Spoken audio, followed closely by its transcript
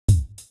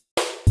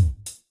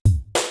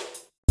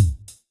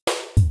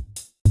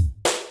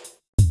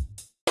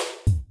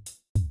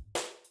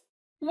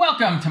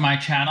Welcome to my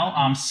channel.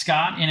 I'm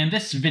Scott, and in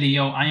this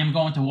video I am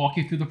going to walk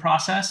you through the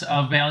process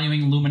of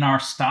valuing Luminar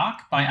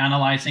stock by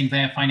analyzing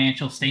their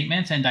financial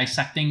statements and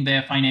dissecting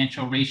their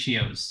financial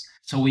ratios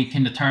so we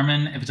can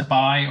determine if it's a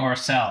buy or a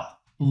sell.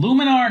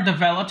 Luminar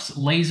develops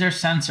laser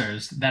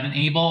sensors that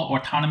enable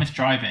autonomous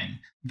driving.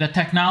 The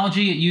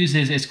technology it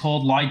uses is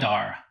called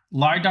Lidar.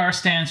 Lidar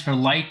stands for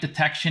light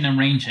detection and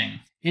ranging.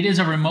 It is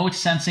a remote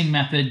sensing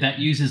method that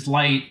uses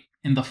light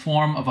in the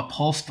form of a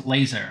pulsed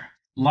laser.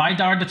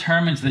 Lidar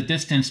determines the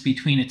distance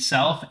between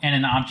itself and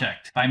an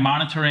object by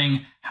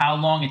monitoring how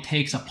long it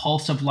takes a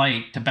pulse of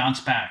light to bounce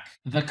back.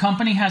 The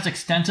company has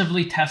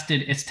extensively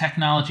tested its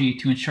technology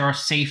to ensure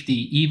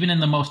safety even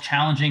in the most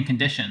challenging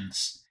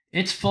conditions.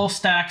 Its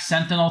full-stack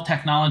Sentinal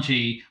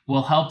technology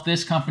will help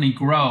this company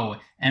grow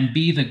and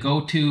be the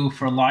go-to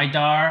for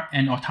Lidar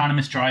and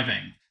autonomous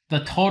driving.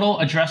 The total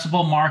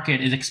addressable market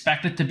is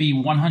expected to be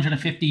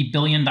 $150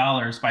 billion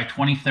by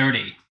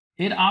 2030.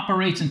 It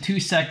operates in two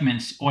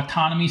segments,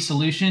 Autonomy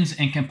Solutions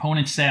and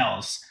Component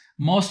Sales.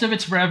 Most of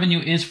its revenue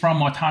is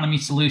from Autonomy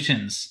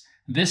Solutions.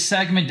 This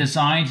segment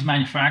designs,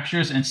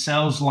 manufactures, and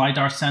sells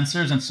Lidar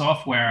sensors and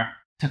software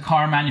to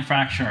car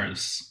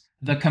manufacturers.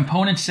 The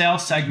Component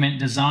Sales segment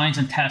designs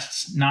and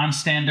tests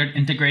non-standard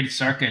integrated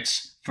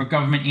circuits for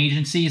government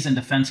agencies and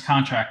defense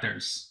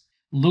contractors.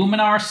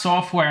 Luminar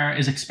software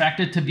is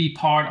expected to be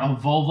part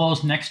of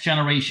Volvo's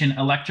next-generation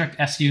electric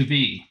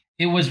SUV.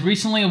 It was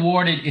recently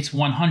awarded its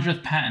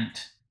 100th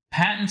patent.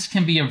 Patents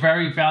can be a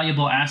very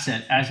valuable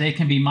asset as they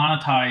can be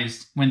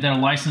monetized when they're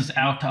licensed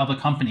out to other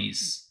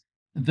companies.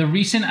 The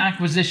recent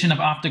acquisition of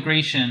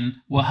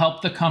Optigration will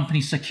help the company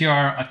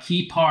secure a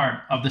key part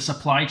of the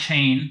supply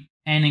chain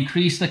and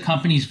increase the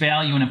company's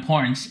value and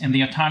importance in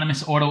the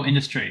autonomous auto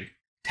industry.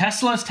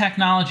 Tesla's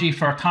technology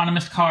for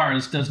autonomous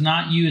cars does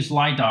not use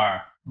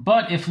Lidar,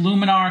 but if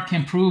Luminar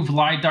can prove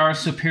Lidar's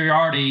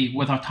superiority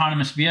with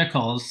autonomous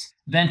vehicles,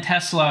 then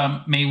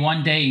Tesla may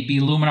one day be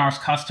Luminar's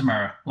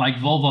customer, like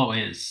Volvo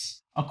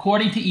is.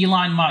 According to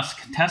Elon Musk,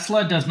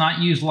 Tesla does not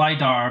use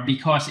Lidar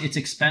because it's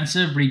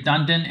expensive,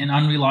 redundant, and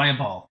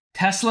unreliable.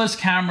 Tesla's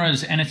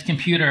cameras and its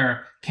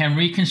computer can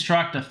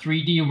reconstruct a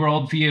 3D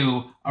world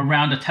view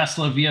around a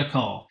Tesla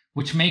vehicle,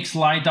 which makes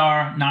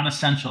Lidar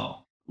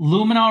non-essential.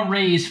 Luminar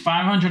raised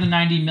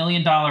 $590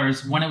 million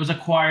when it was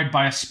acquired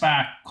by a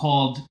SPAC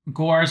called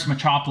Gore's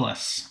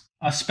Metropolis.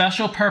 A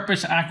special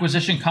purpose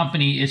acquisition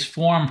company is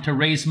formed to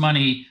raise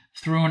money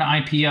through an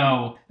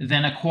IPO,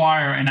 then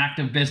acquire an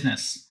active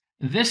business.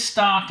 This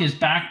stock is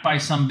backed by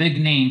some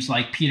big names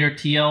like Peter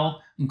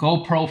Thiel,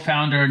 GoPro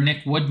founder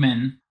Nick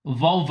Woodman,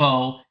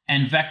 Volvo,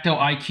 and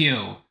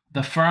betw,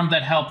 the firm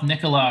that helped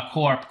Nikola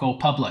Corp go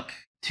public.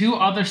 Two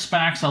other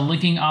SPACs are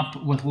linking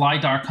up with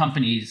Lidar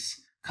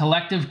companies.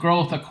 Collective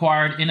Growth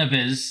acquired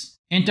Innoviz,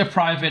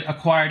 Interprivate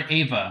acquired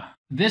Ava.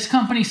 This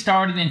company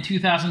started in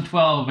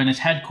 2012 and is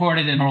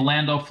headquartered in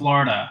Orlando,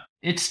 Florida.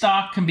 Its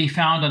stock can be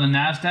found on the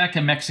NASDAQ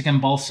and Mexican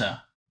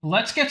Bolsa.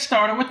 Let's get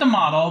started with the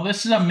model.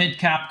 This is a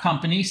mid-cap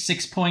company,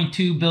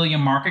 6.2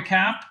 billion market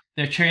cap.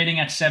 They're trading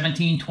at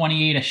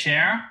 $17.28 a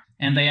share,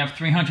 and they have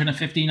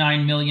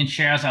 359 million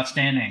shares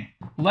outstanding.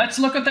 Let's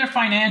look at their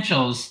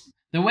financials.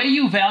 The way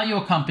you value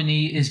a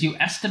company is you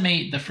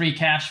estimate the free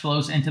cash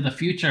flows into the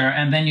future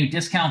and then you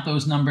discount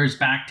those numbers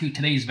back to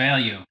today's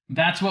value.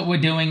 That's what we're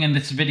doing in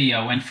this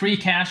video, and free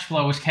cash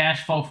flow is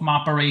cash flow from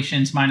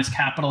operations minus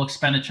capital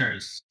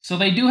expenditures. So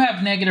they do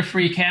have negative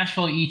free cash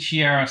flow each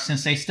year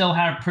since they still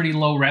have pretty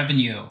low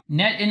revenue.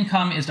 Net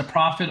income is the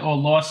profit or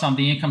loss on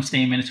the income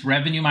statement. It's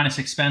revenue minus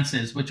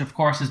expenses, which of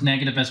course is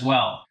negative as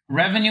well.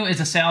 Revenue is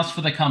the sales for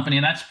the company,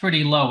 and that's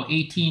pretty low,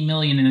 18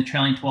 million in the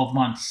trailing 12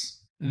 months.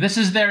 This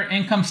is their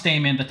income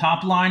statement. The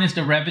top line is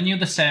the revenue,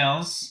 the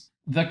sales.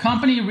 The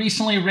company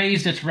recently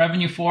raised its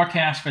revenue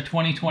forecast for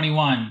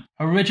 2021.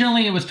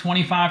 Originally, it was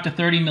 25 to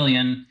 30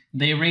 million.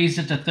 They raised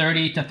it to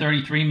 30 to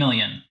 33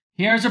 million.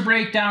 Here's a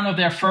breakdown of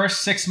their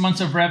first 6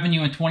 months of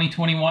revenue in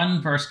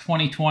 2021 versus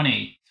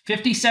 2020.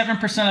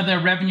 57% of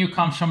their revenue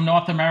comes from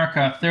North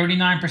America.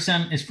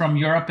 39% is from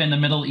Europe and the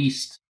Middle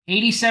East.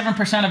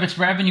 87% of its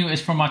revenue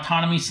is from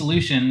Autonomy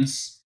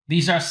Solutions.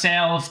 These are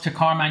sales to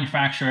car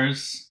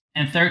manufacturers,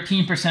 and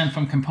 13%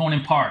 from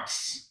component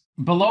parts.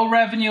 Below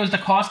revenue is the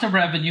cost of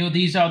revenue.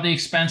 These are the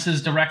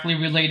expenses directly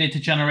related to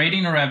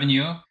generating the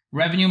revenue.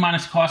 Revenue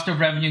minus cost of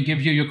revenue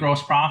gives you your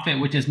gross profit,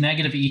 which is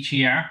negative each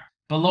year.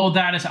 Below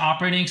that is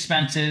operating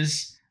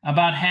expenses.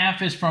 About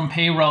half is from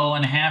payroll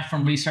and half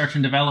from research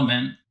and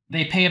development.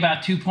 They pay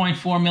about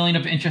 2.4 million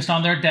of interest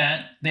on their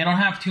debt. They don't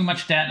have too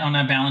much debt on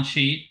their balance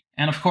sheet.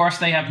 And of course,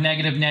 they have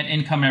negative net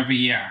income every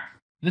year.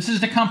 This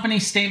is the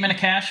company's statement of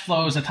cash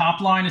flows. The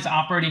top line is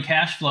operating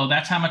cash flow.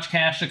 That's how much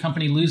cash the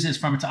company loses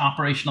from its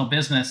operational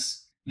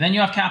business. Then you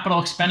have capital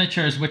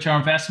expenditures, which are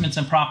investments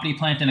in property,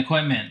 plant, and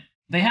equipment.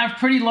 They have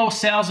pretty low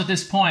sales at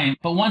this point,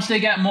 but once they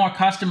get more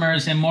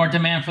customers and more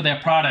demand for their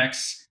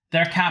products,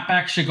 their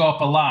CapEx should go up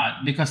a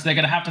lot because they're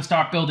going to have to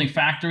start building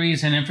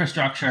factories and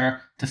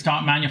infrastructure to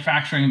start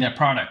manufacturing their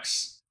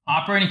products.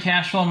 Operating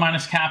cash flow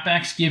minus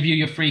CapEx give you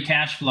your free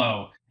cash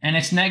flow. and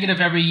it's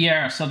negative every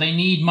year, so they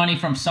need money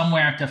from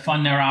somewhere to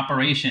fund their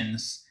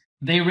operations.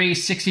 They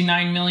raised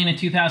 $69 million in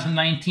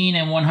 2019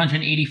 and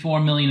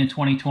 $184 million in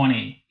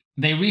 2020.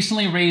 They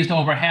recently raised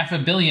over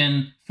 $500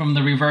 million from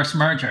the reverse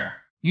merger.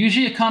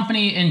 Usually a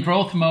company in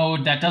growth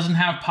mode that doesn't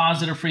have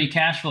positive free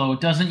cash flow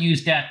doesn't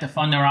use debt to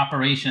fund their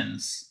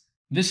operations.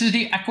 This is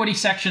the equity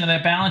section of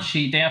their balance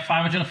sheet. They have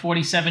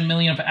 $547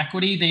 million of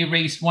equity. They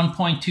raised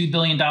 $1.2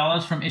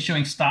 billion from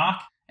issuing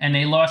stock, and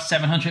they lost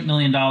 $700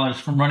 million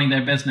from running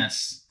their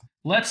business.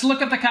 Let's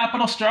look at the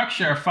capital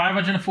structure.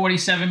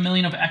 $547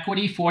 million of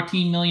equity,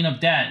 $14 million of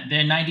debt.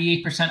 They're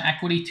 98%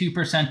 equity,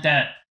 2%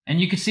 debt.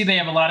 And you can see they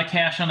have a lot of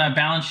cash on that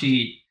balance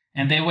sheet.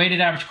 And their weighted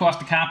average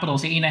cost of capital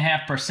is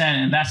 8.5%,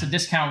 and that's a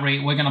discount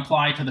rate we're going to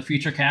apply to the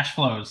future cash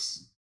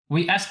flows.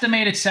 We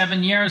estimated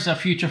 7 years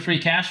of future free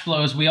cash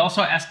flows. We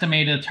also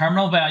estimated a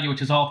terminal value,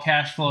 which is all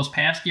cash flows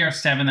past year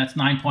 7, that's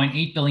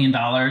 $9.8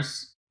 billion.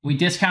 We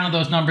discounted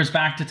those numbers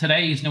back to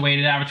today using the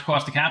weighted average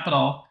cost of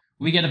capital.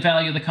 We get a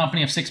value of the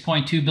company of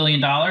 $6.2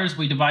 billion.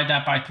 We divide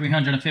that by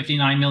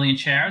 359 million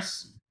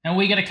shares, and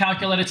we get a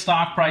calculated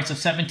stock price of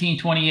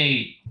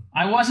 $17.28.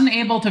 I wasn't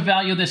able to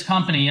value this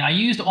company. I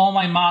used all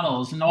my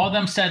models, and all of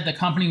them said the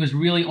company was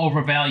really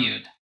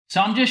overvalued. So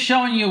I'm just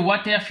showing you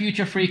what their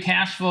future free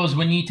cash flows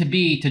would need to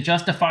be to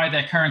justify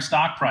their current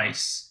stock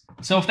price.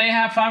 So if they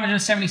have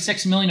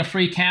 $576 million of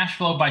free cash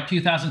flow by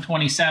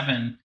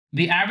 2027,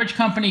 the average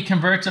company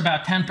converts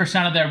about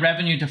 10% of their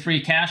revenue to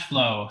free cash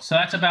flow. So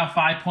that's about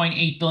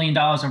 $5.8 billion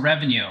of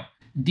revenue.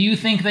 Do you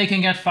think they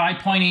can get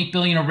 $5.8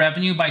 billion of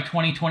revenue by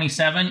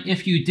 2027?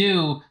 If you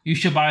do, you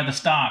should buy the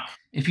stock.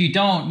 If you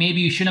don't, maybe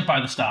you shouldn't buy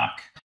the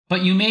stock.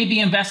 But you may be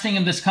investing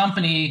in this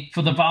company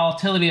for the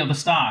volatility of the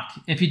stock.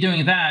 If you're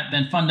doing that,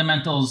 then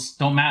fundamentals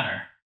don't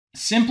matter.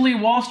 Simply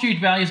Wall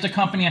Street values the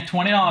company at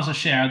 $20 a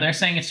share. They're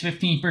saying it's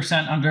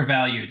 15%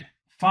 undervalued.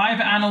 5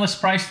 analysts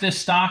priced this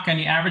stock, and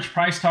the average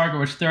price target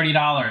was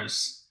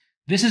 $30.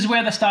 This is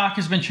where the stock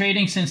has been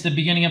trading since the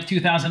beginning of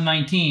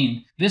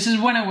 2019. This is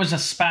when it was a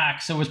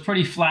SPAC, so it was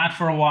pretty flat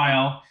for a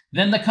while.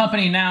 Then the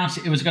company announced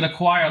it was going to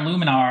acquire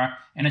Luminar,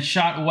 and it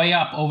shot way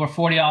up over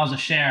 $40 a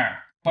share.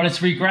 But it's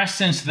regressed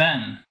since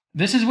then.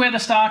 This is where the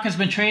stock has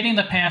been trading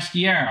the past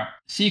year.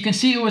 So you can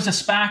see it was a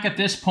SPAC at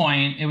this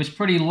point. It was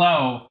pretty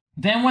low.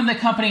 Then when the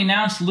company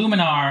announced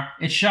Luminar,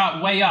 it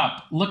shot way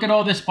up. Look at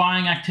all this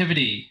buying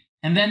activity.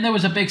 And then there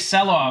was a big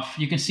sell-off.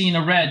 You can see in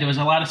the red, there was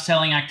a lot of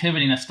selling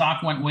activity and the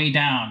stock went way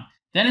down.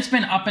 Then it's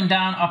been up and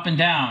down, up and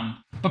down.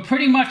 But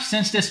pretty much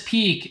since this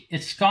peak,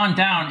 it's gone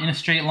down in a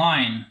straight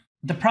line.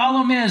 The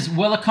problem is,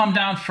 will it come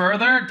down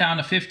further, down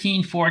to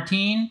 15,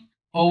 14?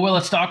 Or will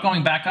it start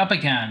going back up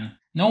again?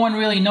 No one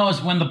really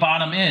knows when the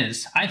bottom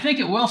is. I think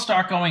it will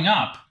start going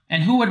up.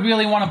 And who would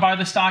really want to buy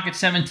the stock at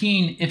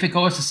 17 if it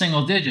goes to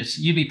single digits?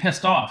 You'd be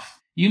pissed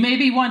off. You may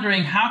be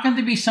wondering, how can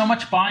there be so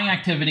much buying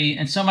activity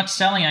and so much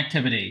selling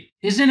activity?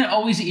 Isn't it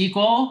always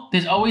equal?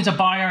 There's always a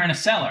buyer and a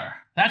seller.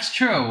 That's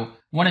true.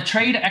 When a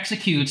trade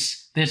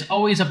executes, there's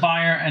always a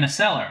buyer and a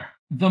seller.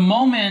 The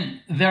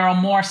moment there are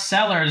more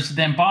sellers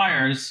than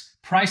buyers,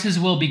 prices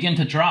will begin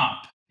to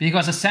drop,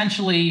 because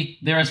essentially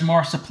there is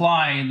more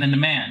supply than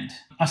demand.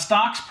 A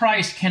stock's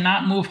price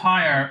cannot move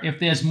higher if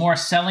there's more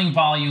selling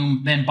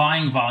volume than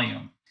buying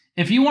volume.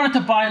 If you wanted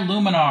to buy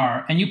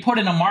Luminar and you put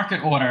in a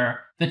market order,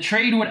 the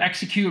trade would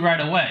execute right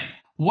away.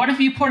 What if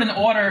you put an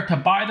order to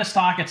buy the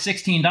stock at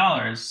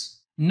 $16?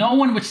 No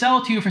one would sell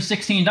it to you for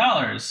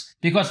 $16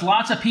 because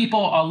lots of people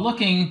are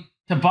looking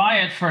to buy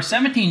it for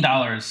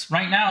 $17.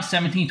 Right now,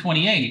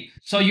 $17.28.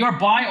 So your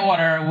buy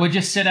order would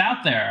just sit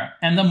out there.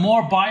 And the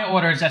more buy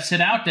orders that sit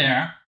out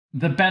there,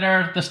 the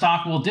better the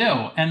stock will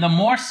do. And the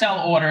more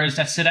sell orders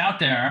that sit out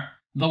there,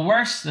 the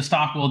worse the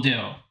stock will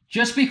do.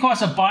 Just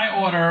because a buy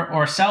order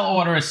or a sell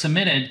order is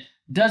submitted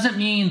doesn't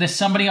mean there's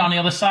somebody on the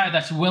other side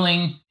that's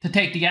willing to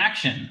take the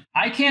action.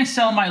 I can't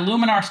sell my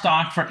Luminar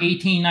stock for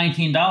 $18,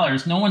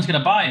 $19. No one's going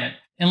to buy it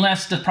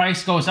unless the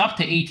price goes up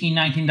to $18,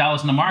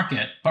 $19 in the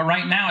market. But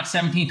right now at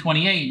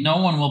 $17.28, no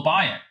one will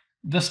buy it.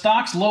 The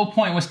stock's low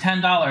point was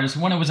 $10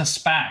 when it was a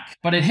SPAC,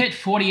 but it hit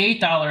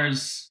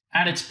 $48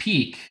 at its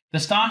peak. The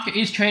stock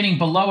is trading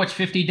below its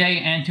 50-day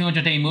and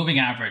 200-day moving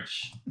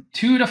average.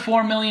 2 to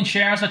 4 million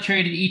shares are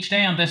traded each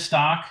day on this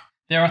stock.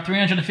 There are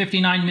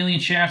 359 million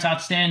shares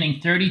outstanding.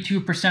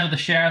 32% of the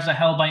shares are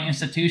held by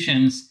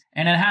institutions,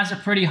 and it has a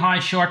pretty high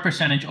short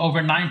percentage.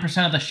 Over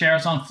 9% of the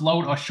shares on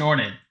float are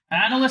shorted.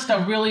 Analysts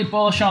are really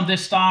bullish on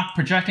this stock,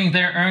 projecting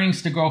their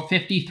earnings to grow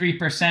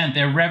 53%,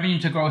 their revenue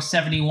to grow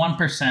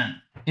 71%.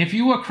 If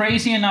you were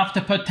crazy enough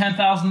to put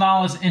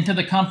 $10,000 into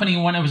the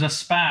company when it was a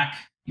SPAC,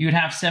 you'd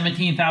have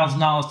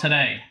 $17,000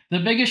 today. The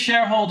biggest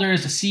shareholder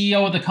is the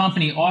CEO of the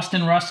company,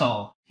 Austin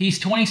Russell. He's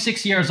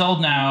 26 years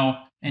old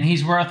now, and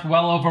he's worth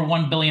well over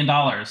 $1 billion.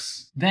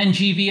 Then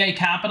GVA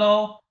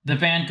Capital, the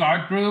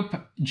Vanguard Group,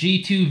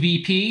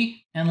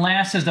 G2VP, and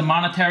last is the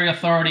Monetary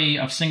Authority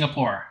of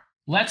Singapore.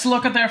 Let's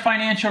look at their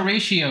financial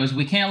ratios.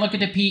 We can't look at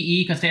the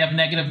PE because they have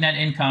negative net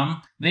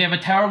income. They have a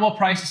terrible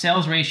price to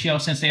sales ratio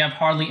since they have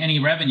hardly any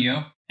revenue.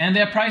 And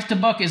their price to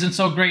book isn't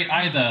so great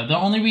either. The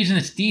only reason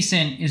it's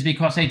decent is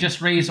because they just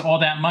raised all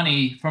that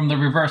money from the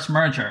reverse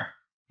merger.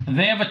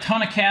 They have a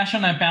ton of cash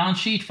on their balance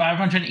sheet,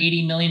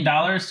 $580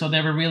 million, so they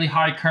have a really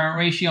high current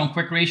ratio and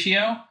quick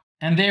ratio.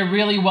 And they're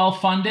really well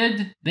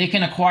funded. They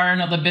can acquire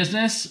another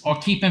business or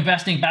keep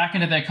investing back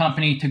into their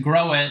company to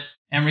grow it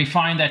and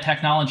refine their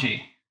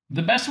technology.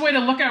 The best way to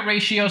look at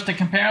ratios to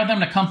compare them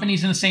to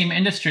companies in the same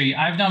industry,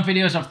 I've done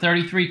videos of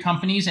 33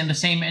 companies in the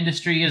same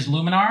industry as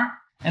Luminar,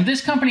 and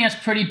this company has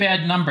pretty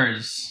bad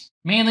numbers,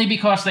 mainly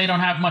because they don't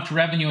have much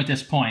revenue at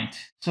this point.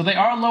 So they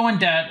are low in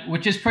debt,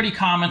 which is pretty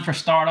common for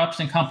startups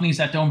and companies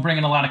that don't bring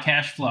in a lot of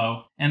cash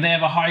flow, and they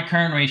have a high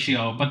current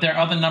ratio, but their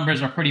other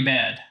numbers are pretty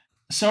bad.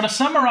 So to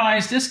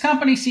summarize, this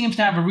company seems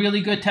to have a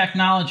really good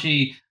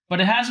technology, but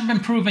it hasn't been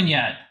proven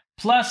yet.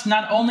 Plus,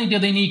 not only do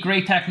they need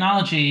great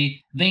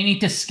technology, they need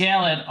to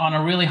scale it on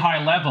a really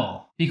high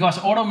level because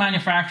auto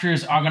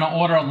manufacturers are going to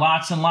order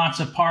lots and lots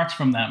of parts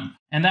from them.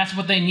 And that's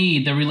what they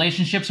need, the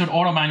relationships with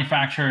auto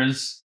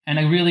manufacturers and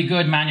a really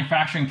good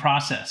manufacturing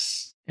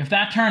process. If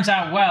that turns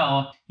out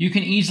well, you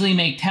can easily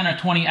make 10 or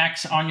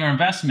 20x on your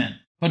investment.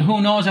 But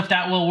who knows if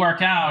that will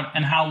work out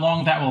and how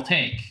long that will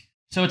take.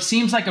 So it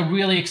seems like a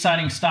really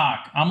exciting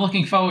stock. I'm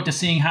looking forward to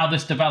seeing how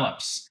this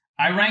develops.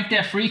 I rank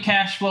their free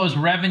cash flows,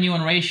 revenue,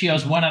 and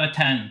ratios 1 out of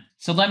 10.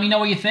 So let me know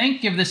what you think.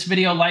 Give this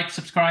video a like,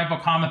 subscribe, or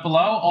comment below.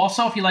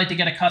 Also, if you'd like to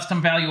get a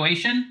custom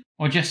valuation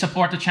or just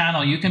support the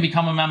channel, you can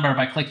become a member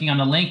by clicking on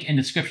the link in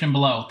the description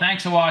below.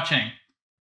 Thanks for watching.